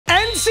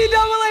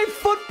NCAA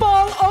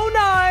Football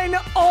 09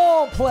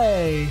 All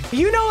Play.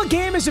 You know a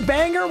game is a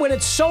banger when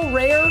it's so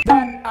rare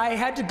that I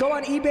had to go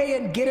on eBay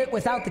and get it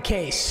without the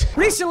case.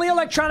 Recently,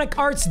 Electronic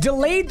Arts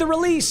delayed the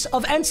release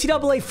of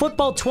NCAA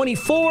Football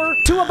 24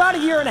 to about a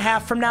year and a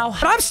half from now,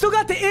 but I've still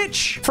got the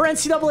itch for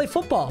NCAA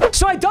football.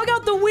 So I dug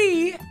out the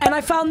Wii and I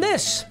found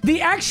this.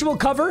 The actual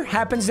cover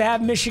happens to have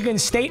Michigan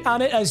State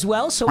on it as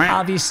well, so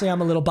obviously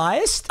I'm a little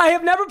biased. I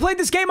have never played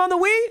this game on the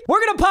Wii.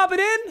 We're gonna pop it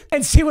in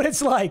and see what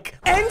it's like.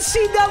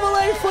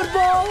 NCAA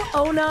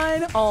Football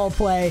 09 All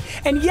Play.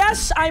 And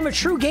yes, I'm a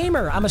true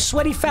gamer. I'm a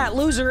sweaty fat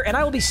loser, and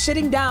I will be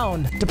sitting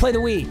down to play the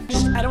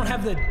Wii. I don't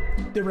have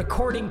the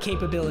recording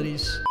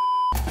capabilities.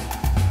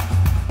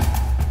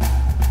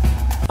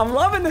 I'm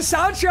loving the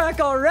soundtrack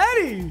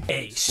already.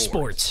 Hey,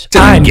 sports.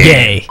 I'm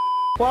gay.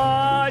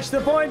 Watch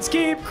the points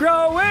keep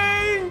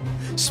growing.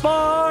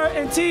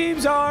 Spartan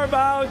teams are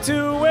about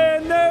to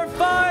win. They're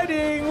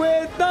fighting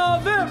with the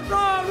vip.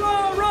 Rah,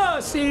 rah, rah.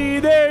 See,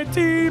 their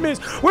team is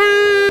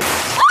win.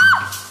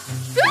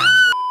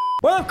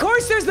 Well, of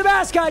course, there's the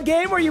mascot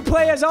game where you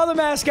play as all the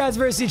mascots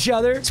versus each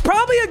other. It's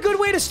probably a good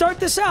way to start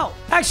this out.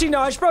 Actually, no,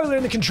 I should probably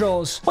learn the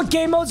controls. What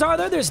game modes are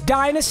there? There's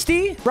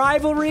Dynasty,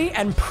 Rivalry,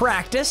 and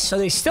Practice. So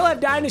they still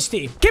have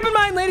Dynasty. Keep in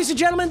mind, ladies and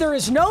gentlemen, there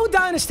is no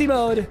Dynasty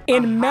mode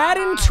in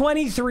Madden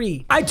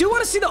 23. I do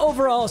want to see the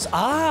overalls.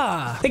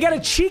 Ah, they got a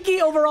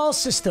cheeky overall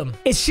system.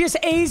 It's just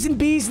A's and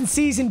B's and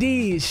C's and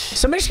D's.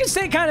 So Michigan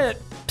State kind of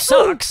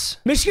sucks.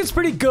 Michigan's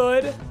pretty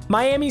good.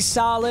 Miami's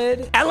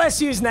solid.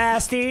 LSU's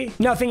nasty.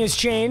 Nothing has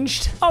changed.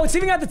 Oh, it's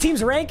even got the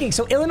team's ranking.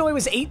 So Illinois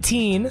was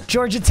 18.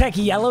 Georgia Tech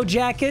Yellow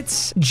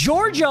Jackets.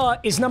 Georgia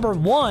is number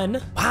 1.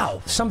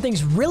 Wow, some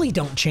things really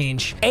don't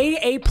change.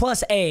 A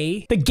plus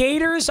A. The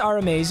Gators are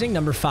amazing.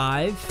 Number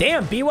 5.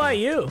 Damn,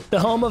 BYU. The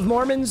home of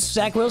Mormons,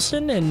 Zach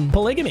Wilson, and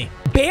polygamy.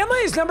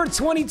 Bama is number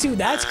 22.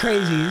 That's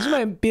crazy. This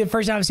might be the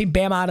first time I've seen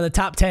Bama out of the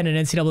top 10 in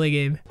an NCAA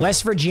game.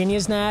 West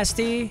Virginia's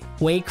nasty.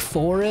 Wake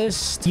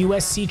Forest.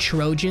 USC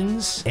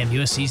Trojans. Damn,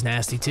 USC's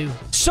nasty too.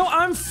 So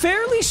I'm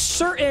fairly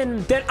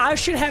certain that I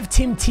should have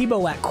Tim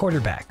Tebow at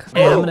quarterback.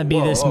 And I'm gonna be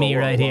this me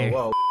right here.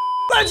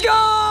 Let's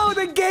go!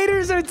 The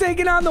Gators are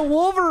taking on the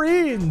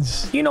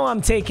Wolverines. You know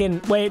I'm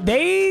taking... Wait,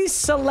 they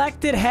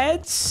selected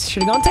heads?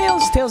 Should have gone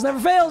tails. Tails never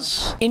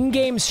fails.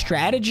 In-game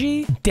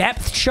strategy.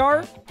 Depth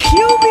chart.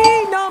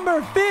 QB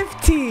number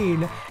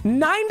 15.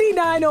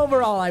 99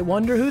 overall. I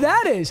wonder who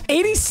that is.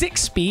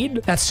 86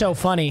 speed. That's so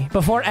funny.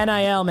 Before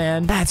NIL,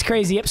 man. That's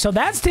crazy. Yep. So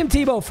that's Tim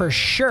Tebow for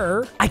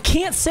sure. I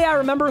can't say I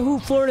remember who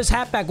Florida's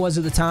halfback was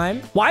at the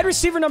time. Wide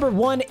receiver number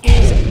 1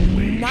 is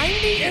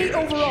 98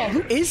 overall.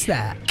 Who is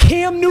that?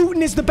 Cam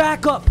Newton is the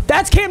backup.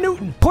 That's Cam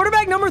Newton.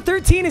 Quarterback number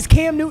 13 is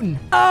Cam Newton.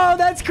 Oh,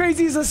 that's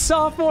crazy. He's a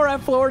sophomore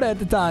at Florida at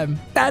the time.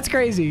 That's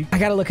crazy. I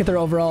got to look at their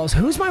overalls.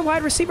 Who's my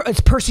wide receiver? It's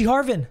Percy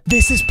Harvin.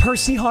 This is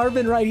Percy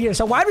Harvin right here.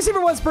 So wide receiver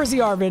 1's Percy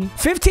Harvin.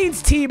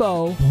 15's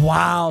Tebow.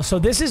 Wow. So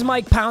this is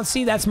Mike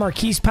Pouncey. That's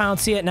Marquise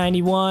Pouncey at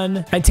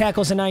 91. And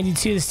tackles at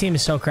 92. This team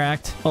is so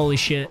cracked. Holy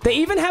shit. They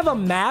even have a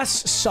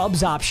mass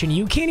subs option.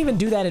 You can't even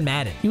do that in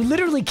Madden. You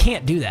literally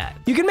can't do that.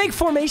 You can make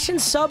formation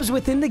subs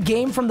within the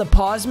game from the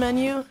pause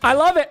menu. I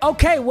love it.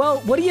 Okay, well,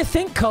 what do you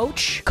think,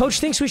 Coach? Coach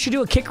thinks we should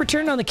do a kick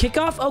return on the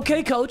kickoff?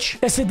 Okay, Coach.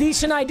 That's a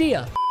decent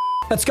idea.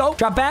 Let's go.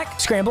 Drop back.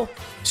 Scramble.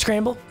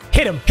 Scramble.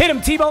 Hit him. Hit him,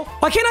 Tebow.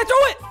 Why can't I throw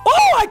it?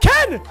 Oh, I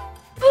can.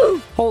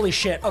 Ooh. Holy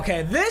shit.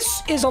 Okay,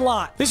 this is a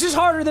lot. This is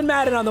harder than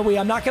Madden on the Wii.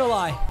 I'm not gonna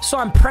lie. So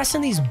I'm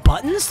pressing these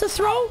buttons to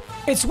throw?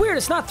 It's weird.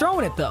 It's not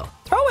throwing it, though.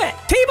 Throw it.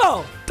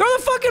 Tebow. Throw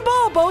the fucking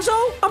ball,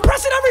 bozo. I'm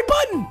pressing every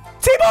button.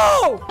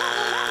 Tebow.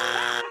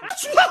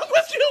 What's wrong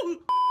with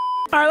you?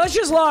 All right, let's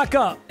just lock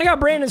up. I got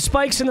Brandon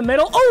Spikes in the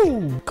middle.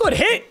 Oh, good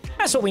hit.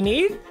 That's what we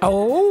need.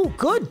 Oh,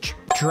 good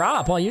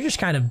drop. Well, you're just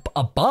kind of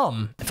a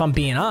bum, if I'm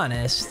being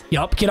honest.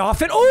 Yup, get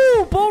off it.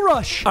 Oh, bull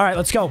rush. All right,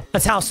 let's go.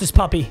 Let's house this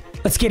puppy.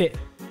 Let's get it.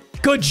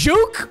 Good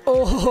juke.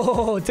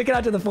 Oh, took it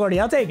out to the 40.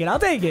 I'll take it. I'll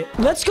take it.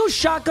 Let's go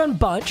shotgun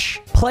bunch,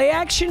 play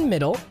action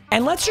middle,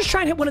 and let's just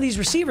try and hit one of these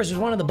receivers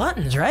with one of the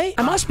buttons, right?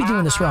 I must be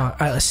doing this wrong. All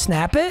right, let's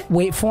snap it.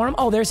 Wait for him.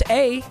 Oh, there's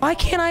A. Why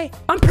can't I?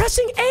 I'm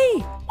pressing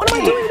A. What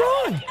am I doing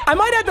wrong? I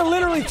might have to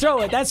literally throw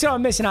it. That's what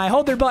I'm missing. I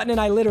hold their button and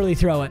I literally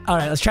throw it. All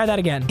right, let's try that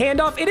again.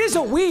 Handoff. It is a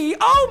Wii.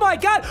 Oh my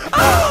God.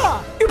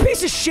 Ah, you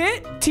piece of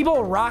shit. Tebow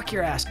will rock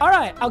your ass. All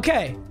right.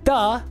 Okay.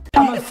 Duh.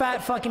 I'm a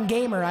fat fucking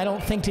gamer. I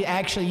don't think to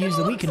actually use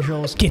the Wii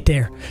controls. Get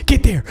there.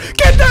 Get there.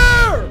 Get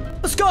there.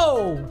 Let's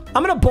go.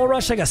 I'm going to bull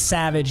rush like a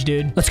savage,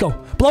 dude. Let's go.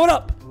 Blow it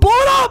up. Blow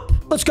it up.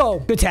 Let's go.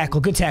 Good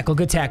tackle. Good tackle.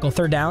 Good tackle.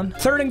 Third down.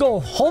 Third and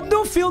goal. Hold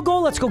no field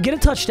goal. Let's go get a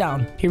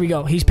touchdown. Here we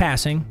go. He's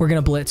passing. We're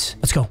going to blitz.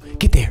 Let's go.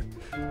 Get there.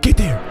 Get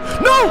there.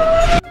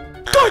 No.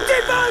 Good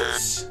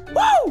defense.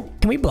 Woo.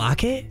 Can we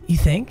block it, you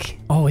think?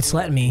 Oh, it's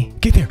letting me.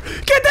 Get there.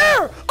 Get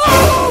there.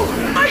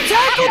 Oh, I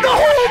tackled the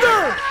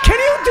holder. Can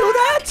you do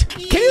that?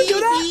 Can you do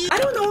that? I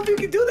don't know if you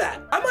can do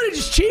that. I might have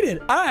just cheated.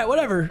 All right,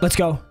 whatever. Let's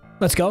go.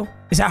 Let's go.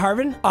 Is that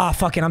Harvin? Ah,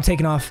 fuck it. I'm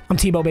taking off. I'm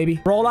Tebow, baby.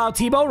 Roll out,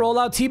 Tebow. Roll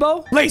out,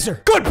 Tebow.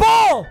 Laser. Good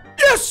ball.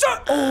 Yes,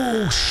 sir.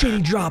 Oh, shit.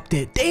 He dropped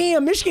it.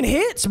 Damn, Michigan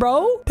hits,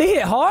 bro. They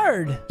hit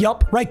hard.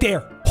 Yup, right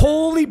there.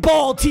 Holy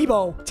ball,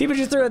 Tebow. Tebow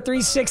just threw a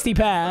 360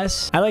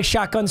 pass. I like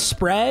shotgun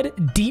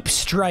spread, deep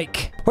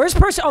strike. Where's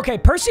Percy? Okay,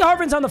 Percy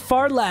Harvin's on the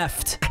far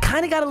left. I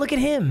kind of got to look at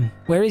him.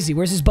 Where is he?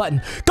 Where's his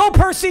button? Go,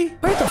 Percy.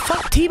 Where the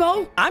fuck,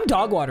 Tebow? I'm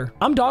dog water.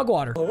 I'm dog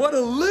water. What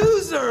a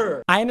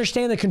loser. I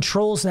understand the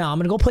controls now. I'm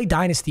going to go play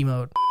Dynasty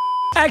mode.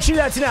 Actually,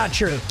 that's not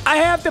true. I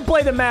have to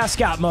play the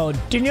mascot mode.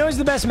 Do you know who's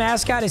the best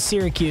mascot? Is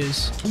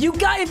Syracuse. If you're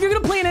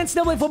gonna play an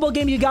NCAA football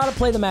game, you gotta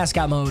play the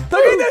mascot mode.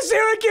 Look at the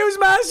Syracuse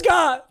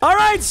mascot. All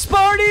right,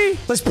 Sparty,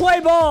 let's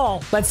play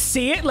ball. Let's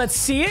see it. Let's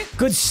see it.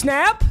 Good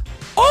snap.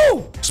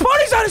 Oh,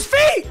 Sparty's on his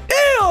feet.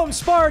 Damn,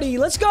 Sparty,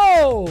 let's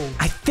go.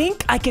 I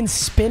think I can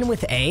spin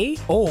with A.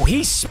 Oh,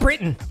 he's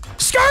sprinting.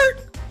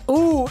 Skirt.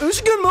 Ooh, it was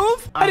a good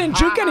move. I didn't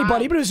juke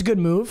anybody, but it was a good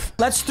move.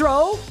 Let's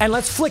throw, and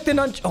let's flick the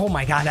nunch. Oh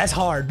my God, that's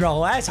hard,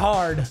 bro. That's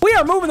hard. We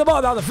are moving the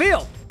ball down the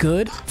field.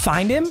 Good.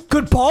 Find him.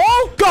 Good ball.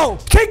 Go.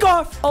 Kick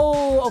off.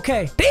 Oh,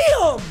 okay.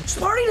 Damn.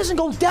 Sparty doesn't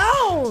go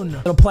down.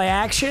 Little play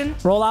action.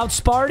 Roll out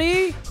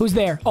Sparty. Who's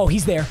there? Oh,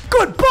 he's there.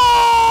 Good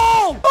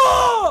ball.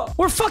 Oh,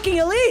 we're fucking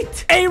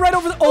elite. A right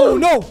over the... Oh,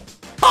 no.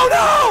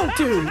 Oh, no!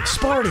 Dude,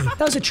 Sparty.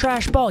 That was a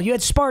trash ball. You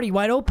had Sparty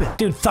wide open.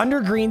 Dude,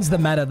 Thunder Green's the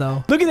meta,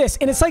 though. Look at this.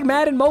 And it's like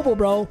Madden Mobile,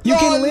 bro. You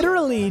can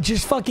literally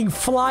just fucking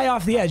fly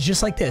off the edge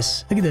just like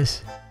this. Look at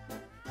this.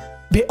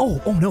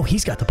 Oh, no.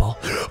 He's got the ball.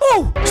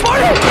 Oh,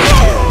 Sparty!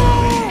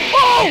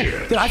 Oh!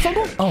 Did I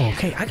fumble? Oh,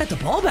 okay. I got the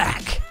ball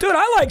back. Dude,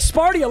 I like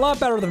Sparty a lot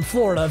better than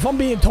Florida, if I'm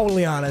being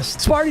totally honest.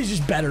 Sparty's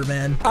just better,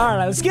 man. All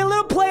right, let's get a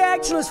little play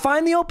action. Let's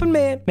find the open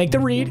man. Make the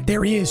read.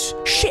 There he is.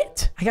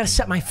 Shit. I gotta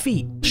set my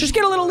feet. Let's just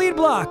get a little lead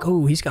block.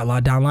 Ooh, he's got a lot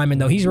of down linemen,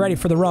 though. He's ready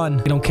for the run.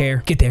 We don't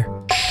care. Get there.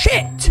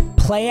 Shit.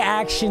 Play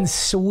action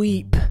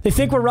sweep. They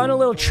think we're running a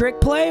little trick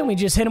play and we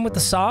just hit him with the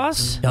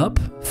sauce. Yup.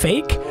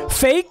 Fake.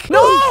 Fake.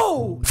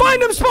 No!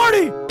 Find him,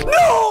 Sparty!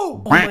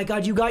 No! Oh my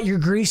God, you got your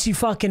greasy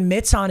fucking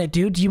mitts on it,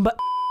 dude.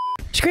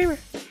 Screamer.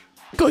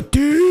 Good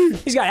dude.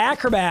 He's got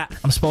acrobat.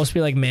 I'm supposed to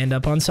be like manned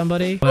up on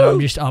somebody, but I'm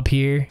just up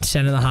here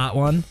sending the hot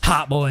one.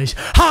 Hot boys.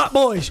 Hot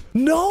boys.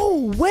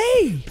 No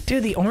way.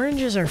 Dude, the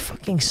oranges are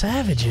fucking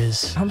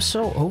savages. I'm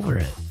so over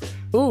it.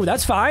 Ooh,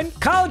 that's fine.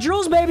 College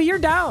rules, baby. You're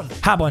down.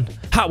 Hot one.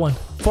 Hot one.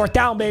 Fourth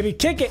down, baby.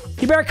 Kick it.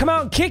 You better come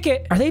out and kick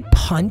it. Are they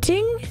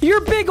punting?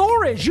 You're big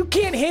orange. You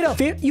can't hit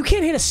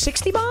a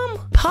 60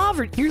 bomb?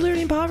 Poverty. You're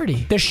literally in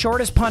poverty. The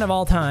shortest punt of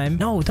all time.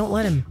 No, don't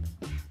let him.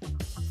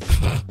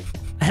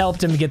 I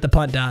helped him get the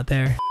punt dot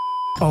there.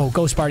 Oh,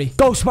 go Sparty.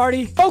 Go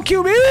Sparty. Oh,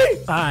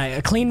 QB. All right,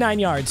 a clean 9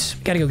 yards.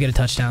 Gotta go get a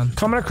touchdown.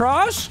 Coming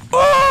across.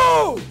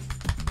 Oh!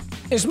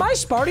 Is my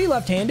Sparty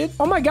left-handed?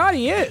 Oh my God,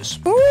 he is.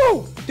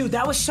 Ooh! Dude,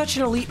 that was such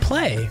an elite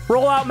play.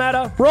 Roll out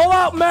meta. Roll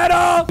out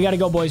meta. We gotta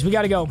go, boys. We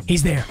gotta go.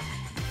 He's there.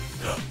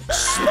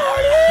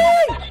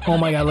 Sparty! Oh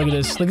my God, look at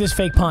this. Look at this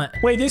fake punt.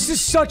 Wait, this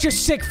is such a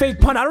sick fake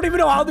punt. I don't even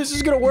know how this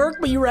is gonna work,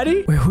 but you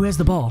ready? Wait, who has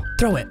the ball?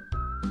 Throw it.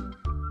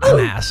 I'm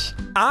ass.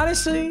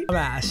 Honestly, I'm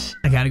ass.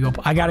 I gotta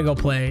go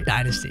play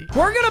Dynasty.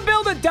 We're gonna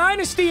build a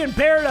dynasty in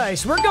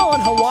paradise. We're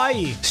going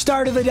Hawaii.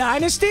 Start of the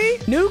dynasty.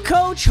 New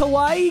coach,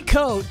 Hawaii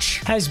coach,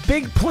 has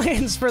big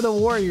plans for the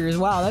Warriors.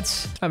 Wow,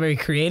 that's not very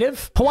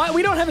creative. Hawaii,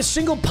 we don't have a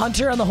single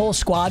punter on the whole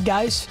squad,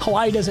 guys.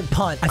 Hawaii doesn't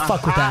punt. I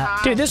fuck with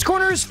that. Dude, this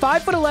corner is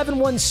 5'11",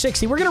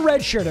 160. We're gonna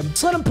redshirt him.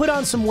 Let's let him put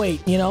on some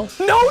weight, you know?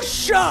 No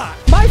shot.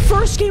 My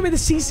first game of the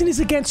season is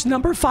against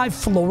number 5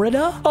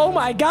 Florida. Oh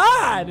my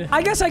God.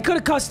 I guess I could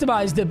have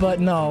customized it, but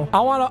no.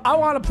 I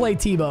want to play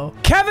Tebow.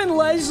 Kevin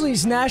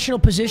Leslie's national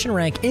position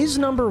rank is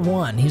number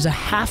 1. He's a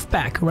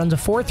halfback who runs a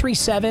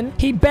 4.37.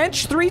 He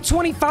benched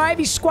 325.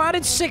 He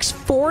squatted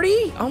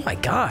 640. Oh my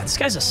God, this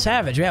guy's a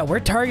savage. Yeah, we're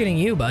targeting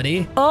you,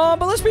 buddy.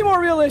 But let's be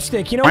more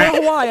realistic. You know, we're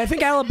Hawaii. I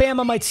think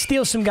Alabama might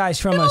steal some guys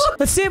from us.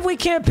 Let's see if we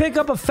can't pick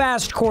up a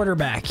fast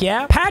quarterback,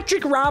 yeah?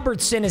 Patrick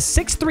Robertson is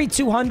 6'3",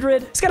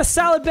 200. He's got a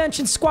solid bench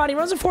and squat. He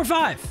runs a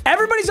 4.5.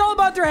 Everybody's all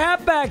about their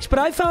halfbacks, but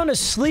I found a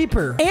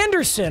sleeper.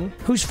 Anderson,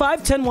 who's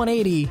 5'10",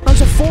 180,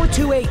 runs a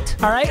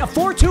 4.28. All right, a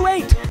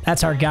 4.28.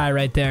 That's our guy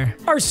right there.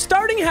 Our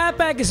starting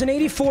halfback is an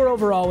 84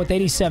 overall with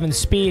 87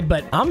 speed,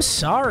 but I'm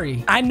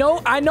sorry. I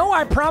know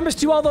I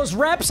promised you all those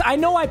reps. I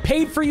know I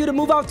paid for you to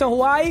move out to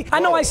Hawaii. I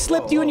know I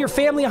slipped you and your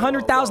family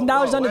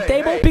 $100,000 on the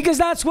table because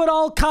that's what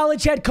all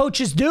college head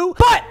coaches do,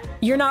 but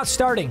you're not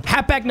starting.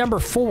 Halfback number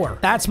 4.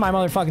 That's my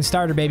motherfucking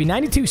starter, baby.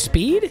 92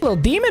 speed? Little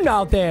demon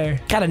out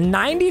there. Got a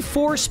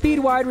 94 speed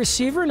wide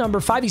receiver, number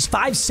 5. He's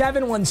 5'7",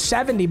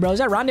 170, bro. Is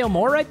that Rondale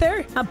Moore right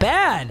there? Not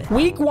bad.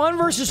 Week 1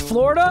 versus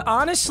Florida,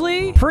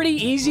 honestly, pretty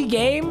easy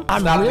game.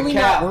 I'm really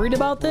not worried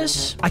about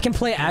this. I can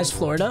play as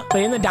Florida,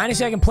 but in the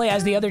Dynasty, I can play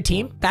as the other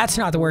team. That's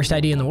not the worst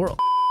idea in the world.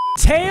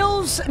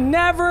 Tails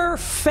never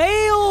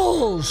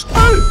fails.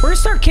 We're gonna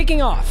start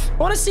kicking off. I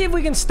want to see if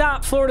we can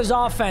stop Florida's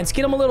offense,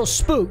 get them a little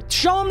spooked,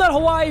 show them that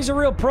Hawaii is a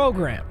real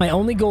program. My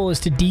only goal is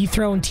to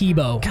dethrone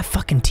Tebow. Got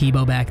fucking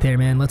Tebow back there,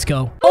 man. Let's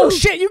go. Oh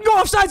shit, you can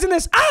go offsides in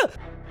this. Ah!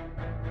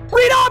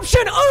 Read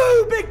option.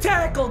 Ooh, big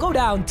tackle. Go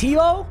down,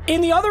 Tilo.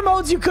 In the other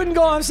modes, you couldn't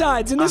go off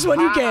sides. In this one,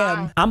 you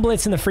can. I'm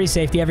blitzing the free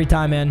safety every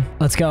time, man.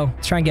 Let's go.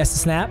 Let's try and guess the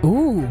snap.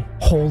 Ooh.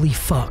 Holy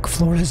fuck.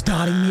 Florida's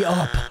dotting me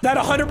up. That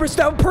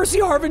 100% Percy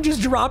Harvin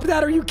just dropped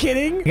that. Are you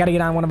kidding? I got to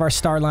get on one of our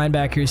star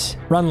linebackers.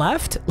 Run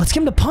left. Let's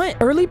give him the punt.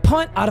 Early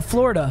punt out of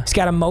Florida. He's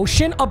got a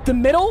motion up the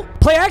middle.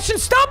 Play action.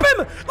 Stop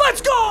him.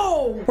 Let's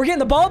go. We're getting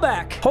the ball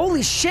back.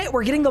 Holy shit.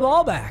 We're getting the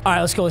ball back. All right,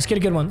 let's go. Let's get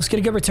a good one. Let's get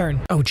a good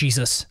return. Oh,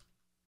 Jesus.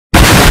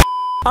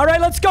 All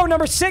right, let's go.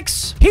 Number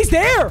 6. He's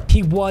there.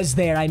 He was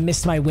there. I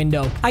missed my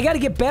window. I got to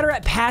get better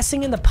at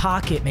passing in the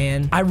pocket,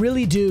 man. I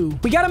really do.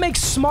 We got to make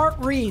smart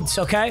reads,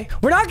 okay?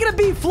 We're not going to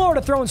beat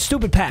Florida throwing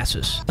stupid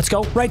passes. Let's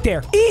go. Right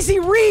there. Easy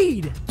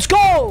read. Let's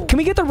go. Can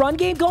we get the run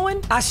game going?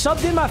 I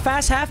subbed in my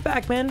fast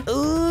halfback, man.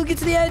 Ooh, get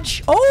to the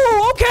edge.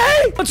 Oh,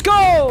 okay. Let's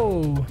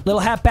go.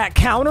 Little halfback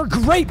counter.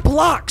 Great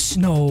blocks.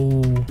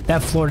 No.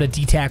 That Florida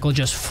D tackle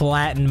just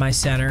flattened my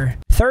center.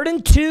 3rd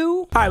and 2.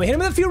 All right, we hit him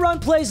with a few run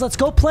plays. Let's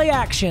go play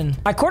action.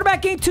 My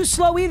quarterback ain't too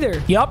slow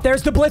either. Yup,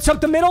 there's the blitz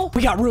up the middle.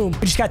 We got room.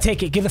 We just got to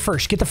take it. Get the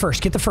first. Get the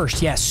first. Get the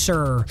first. Yes,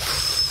 sir.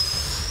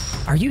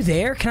 Are you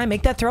there? Can I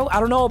make that throw?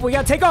 I don't know, but we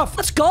got to take off.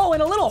 Let's go.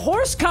 And a little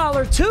horse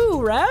collar too,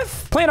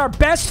 ref. Playing our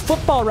best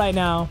football right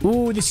now.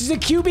 Ooh, this is a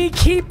QB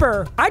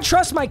keeper. I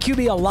trust my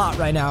QB a lot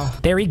right now.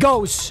 There he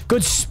goes.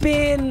 Good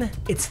spin.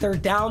 It's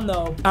 3rd down,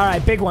 though. All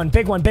right, big one,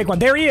 big one, big one.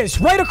 There he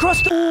is. Right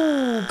across the...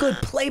 Ooh, good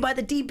play by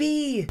the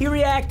DB. He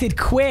reacted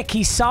quick.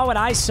 He saw what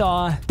I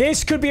saw.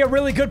 This could be a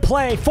really good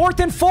play. 4th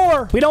and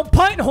 4. We don't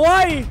punt in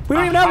Hawaii. We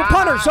don't even have a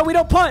punter, so we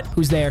don't punt.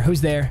 Who's there? Who's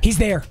there? He's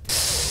there.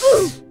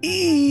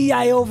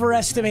 I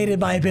overestimated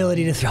my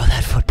ability to throw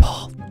that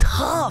football.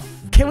 Tough.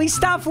 Can we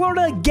stop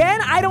Florida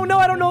again? I don't know.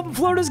 I don't know if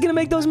Florida's going to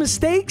make those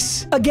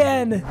mistakes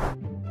again.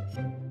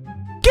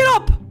 Get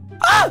up.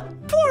 Ah,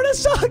 Florida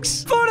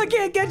sucks. Florida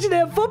can't catch a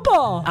damn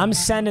football. I'm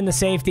sending the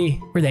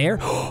safety. We're there.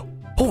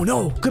 Oh,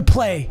 no. Good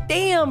play.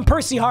 Damn,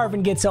 Percy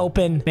Harvin gets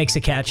open. Makes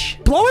a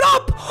catch. Blow it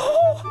up.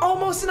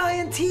 Almost an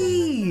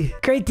INT.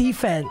 Great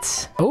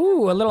defense.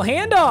 Ooh, a little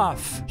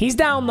handoff. He's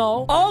down,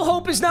 though. All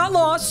hope is not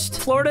lost.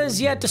 Florida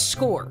is yet to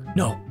score.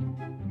 No.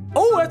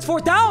 Oh, that's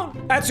 4th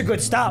down. That's a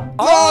good stop.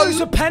 Oh, there's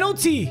a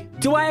penalty.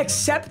 Do I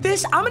accept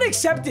this? I'm going to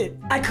accept it.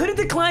 I could have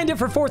declined it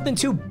for 4th and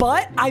 2,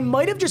 but I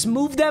might have just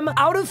moved them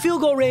out of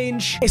field goal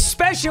range,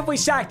 especially if we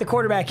sack the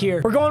quarterback here.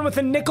 We're going with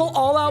a nickel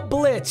all-out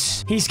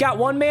blitz. He's got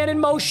one man in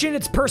motion.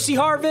 It's Percy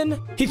Harvin.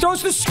 He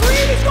throws the screen.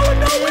 He's going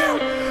nowhere.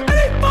 And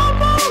he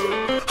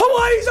fumbled.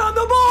 Hawaii's on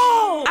the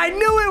ball. I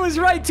knew it was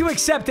right to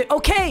accept it.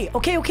 Okay.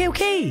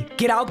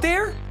 Get out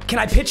there. Can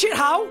I pitch it?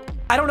 How?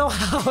 I don't know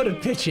how to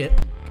pitch it.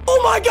 Oh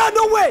my God,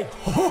 no way.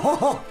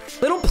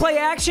 Little play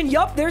action.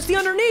 Yup, there's the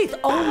underneath.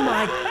 Oh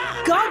my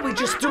God, we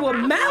just threw a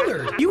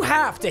mallard. You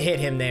have to hit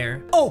him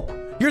there. Oh,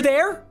 you're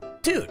there?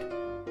 Dude.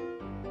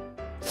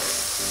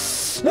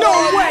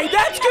 No way.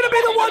 That's going to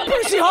be the one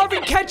Percy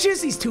Harvin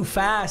catches. He's too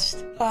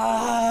fast.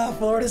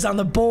 Florida's on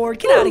the board.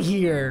 Get out of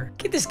here.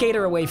 Get this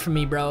gator away from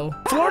me, bro.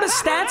 Florida's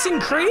stats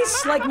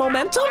increase like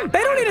momentum.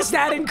 They don't need a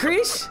stat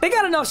increase. They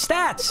got enough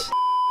stats.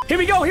 Here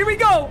we go. Here we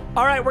go.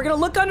 All right, we're going to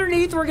look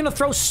underneath. We're going to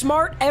throw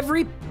smart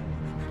every...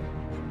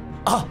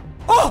 Oh,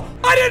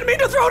 I didn't mean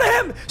to throw to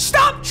him.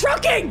 Stop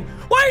trucking.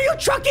 Why are you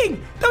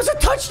trucking? That was a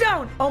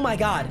touchdown. Oh, my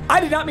God. I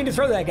did not mean to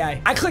throw to that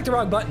guy. I clicked the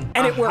wrong button,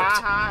 and it worked.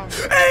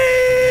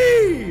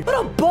 Hey!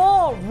 What a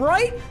ball,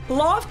 right?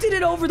 Lofted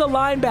it over the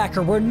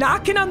linebacker. We're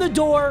knocking on the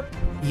door.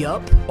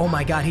 Yup. Oh,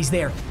 my God. He's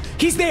there.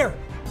 He's there.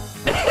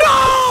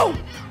 No!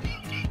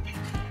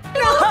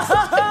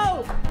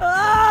 No!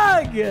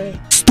 Ugh.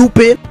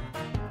 Stupid.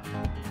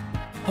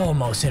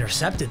 Almost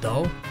intercepted,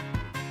 though.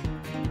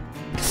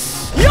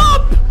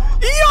 Yup!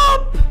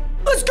 Yup!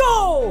 Let's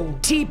go!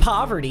 T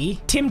Poverty.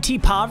 Tim T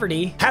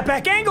Poverty.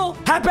 Halfback angle.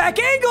 Halfback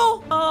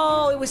angle.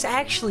 Oh, it was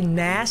actually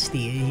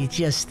nasty. He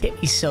just hit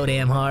me so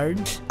damn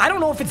hard. I don't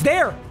know if it's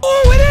there.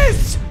 Oh, it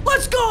is!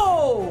 Let's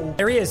go!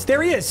 There he is.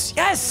 There he is.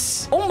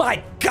 Yes! Oh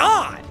my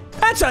God!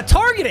 That's a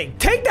targeting.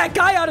 Take that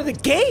guy out of the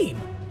game.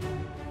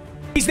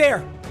 He's there.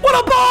 What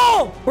a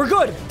ball! We're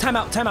good.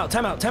 Timeout, timeout,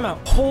 timeout, timeout.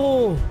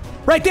 Oh,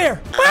 right there.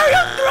 Where are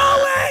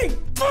you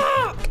throwing?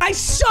 Fuck! I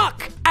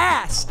suck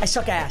ass. I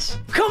suck ass.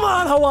 Come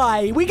on,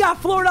 Hawaii. We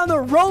got Florida on the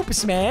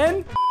ropes,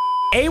 man.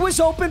 A was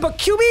open, but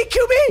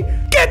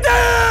QB, get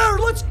there!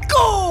 Let's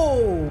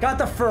go! Got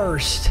the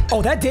first.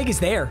 Oh, that dig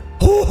is there.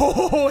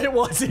 Oh, it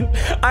wasn't.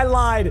 I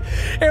lied.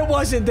 It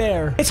wasn't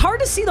there. It's hard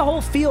to see the whole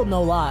field,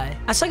 no lie.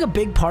 That's like a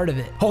big part of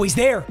it. Oh, he's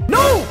there.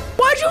 No!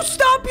 Why'd you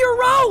stop your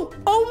route?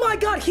 Oh my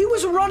God, he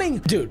was running.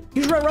 Dude,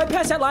 he was running right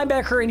past that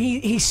linebacker and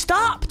he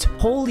stopped.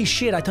 Holy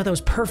shit, I thought that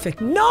was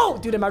perfect. No!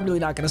 Dude, am I really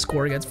not gonna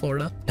score against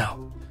Florida?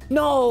 No.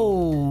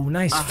 No!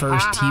 Nice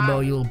first,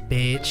 Tebow, you little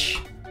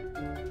bitch.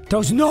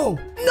 Those no!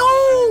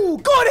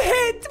 Good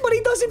hit, but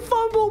he doesn't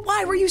fumble.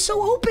 Why were you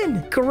so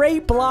open?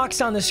 Great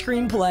blocks on the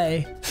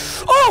screenplay.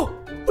 Oh,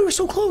 we were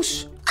so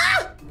close.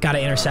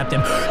 Gotta intercept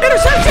him.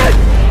 Interception!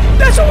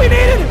 That's what we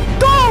needed.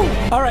 Go!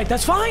 No! All right,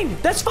 that's fine.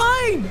 That's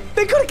fine.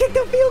 They could have kicked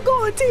the field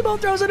goal and Tebow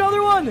throws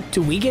another one.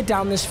 Do we get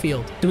down this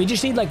field? Do we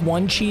just need like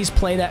one cheese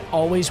play that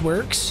always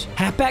works?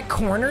 Halfback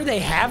corner, they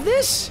have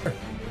this?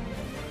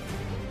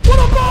 What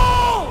a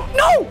ball!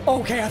 No!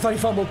 Okay, I thought he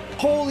fumbled.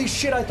 Holy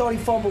shit, I thought he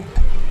fumbled.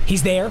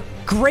 He's there.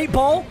 Great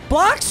ball.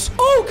 Blocks.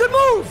 Oh, good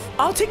move.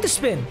 I'll take the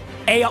spin.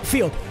 A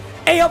upfield.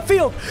 A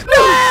upfield.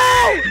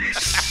 No!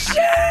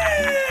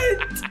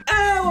 Shit!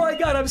 Oh my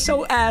God, I'm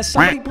so ass.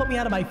 Somebody put me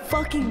out of my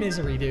fucking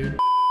misery, dude.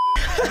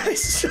 I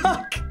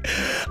suck.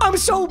 I'm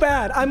so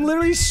bad. I'm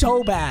literally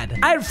so bad.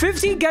 I had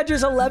 15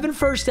 catches, 11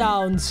 first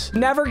downs.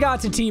 Never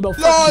got to Tebow.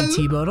 Fuck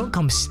you, Tebow.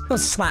 Don't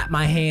slap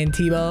my hand,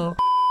 Tebow.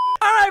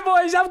 All right,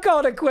 boys, I'm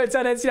calling it quits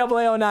on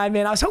NCAA 09,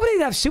 man. I was hoping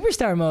they'd have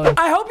superstar mode.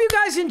 I hope you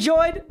guys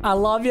enjoyed. I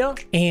love you.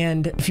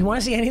 And if you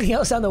want to see anything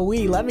else on the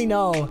Wii, let me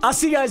know. I'll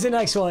see you guys in the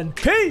next one.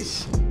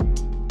 Peace.